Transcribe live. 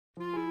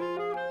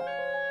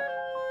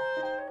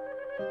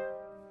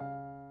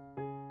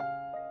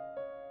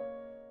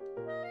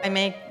I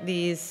make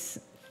these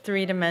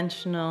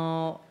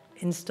three-dimensional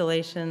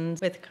installations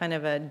with kind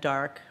of a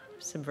dark,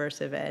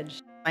 subversive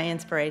edge. My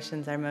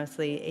inspirations are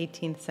mostly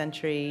 18th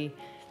century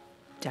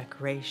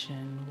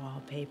decoration,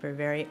 wallpaper,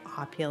 very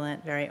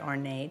opulent, very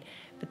ornate.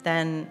 But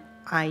then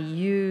I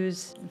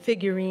use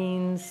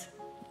figurines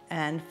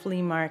and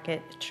flea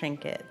market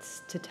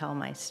trinkets to tell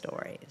my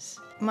stories.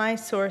 My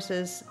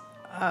sources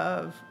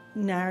of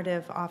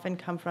narrative often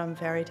come from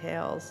fairy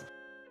tales.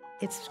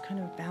 It's kind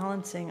of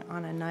balancing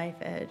on a knife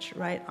edge,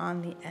 right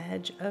on the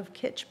edge of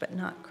kitsch, but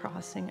not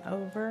crossing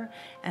over.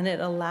 And it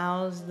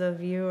allows the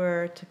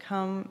viewer to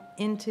come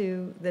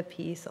into the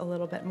piece a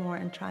little bit more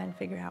and try and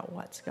figure out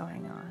what's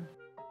going on.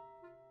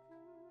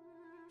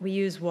 We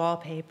use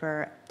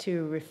wallpaper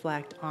to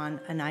reflect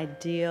on an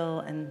ideal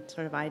and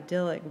sort of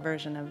idyllic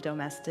version of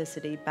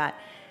domesticity, but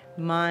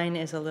mine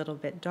is a little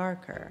bit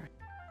darker.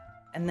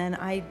 And then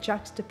I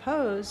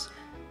juxtapose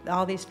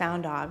all these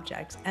found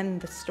objects, and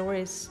the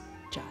stories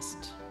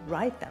just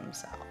write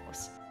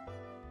themselves.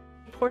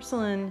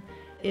 Porcelain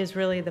is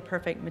really the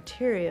perfect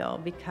material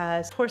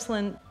because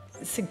porcelain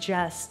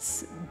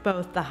suggests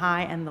both the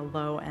high and the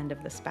low end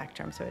of the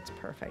spectrum, so it's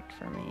perfect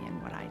for me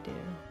and what I do.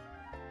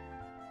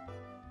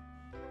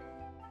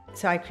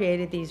 So I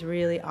created these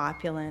really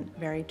opulent,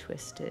 very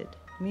twisted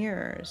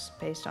mirrors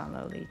based on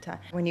Lolita.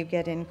 When you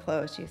get in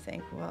close, you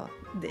think, well,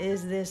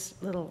 is this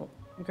little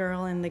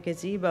girl in the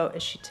gazebo,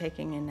 is she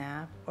taking a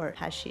nap or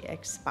has she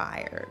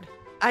expired?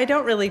 I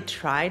don't really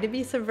try to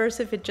be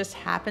subversive, it just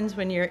happens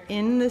when you're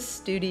in the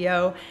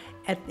studio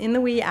in the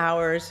wee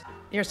hours.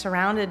 You're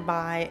surrounded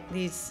by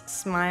these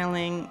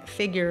smiling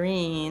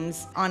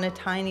figurines on a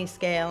tiny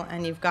scale,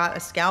 and you've got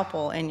a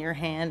scalpel in your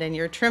hand and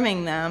you're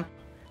trimming them.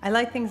 I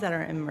like things that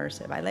are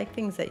immersive. I like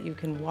things that you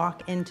can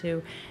walk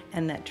into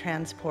and that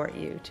transport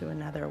you to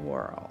another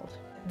world.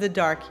 The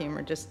dark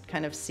humor just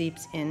kind of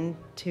seeps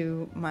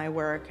into my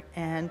work,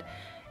 and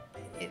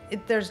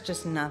there's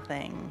just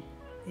nothing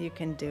you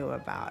can do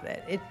about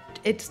it.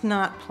 It's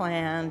not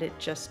planned, it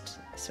just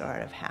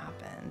sort of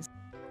happens.